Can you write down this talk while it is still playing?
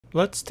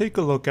Let's take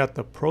a look at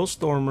the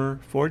Prostormer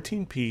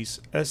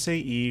 14-piece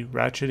SAE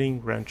ratcheting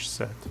wrench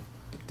set.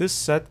 This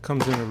set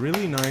comes in a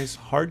really nice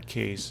hard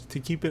case to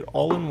keep it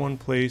all in one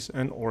place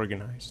and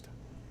organized.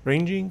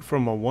 Ranging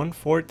from a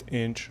 1/4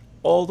 inch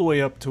all the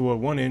way up to a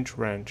 1-inch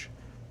wrench,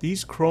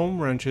 these chrome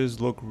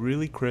wrenches look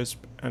really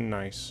crisp and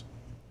nice.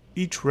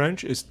 Each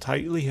wrench is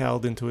tightly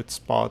held into its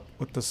spot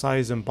with the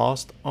size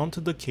embossed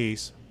onto the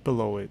case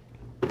below it.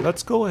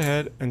 Let's go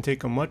ahead and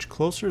take a much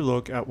closer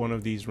look at one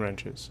of these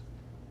wrenches.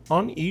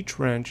 On each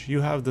wrench,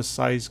 you have the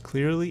size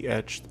clearly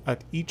etched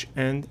at each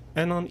end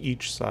and on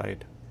each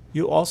side.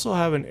 You also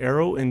have an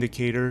arrow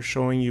indicator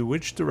showing you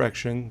which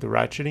direction the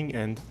ratcheting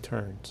end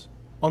turns.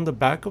 On the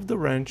back of the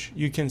wrench,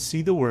 you can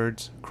see the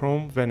words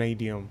Chrome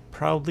Vanadium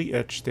proudly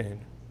etched in,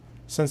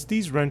 since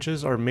these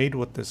wrenches are made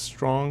with this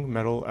strong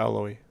metal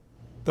alloy.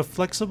 The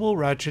flexible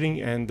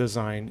ratcheting end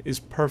design is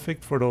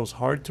perfect for those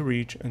hard to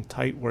reach and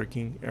tight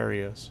working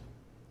areas.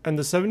 And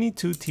the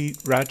 72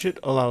 teeth ratchet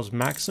allows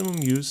maximum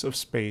use of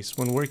space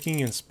when working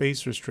in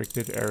space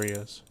restricted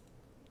areas.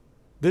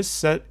 This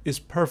set is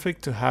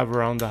perfect to have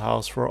around the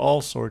house for all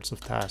sorts of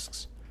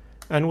tasks,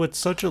 and with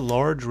such a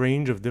large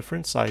range of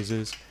different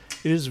sizes,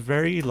 it is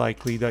very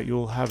likely that you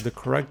will have the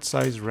correct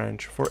size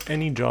wrench for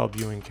any job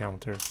you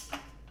encounter.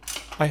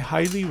 I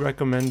highly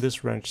recommend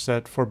this wrench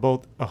set for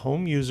both a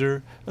home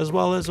user as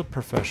well as a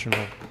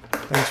professional.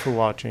 Thanks for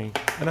watching,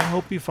 and I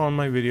hope you found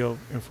my video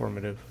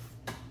informative.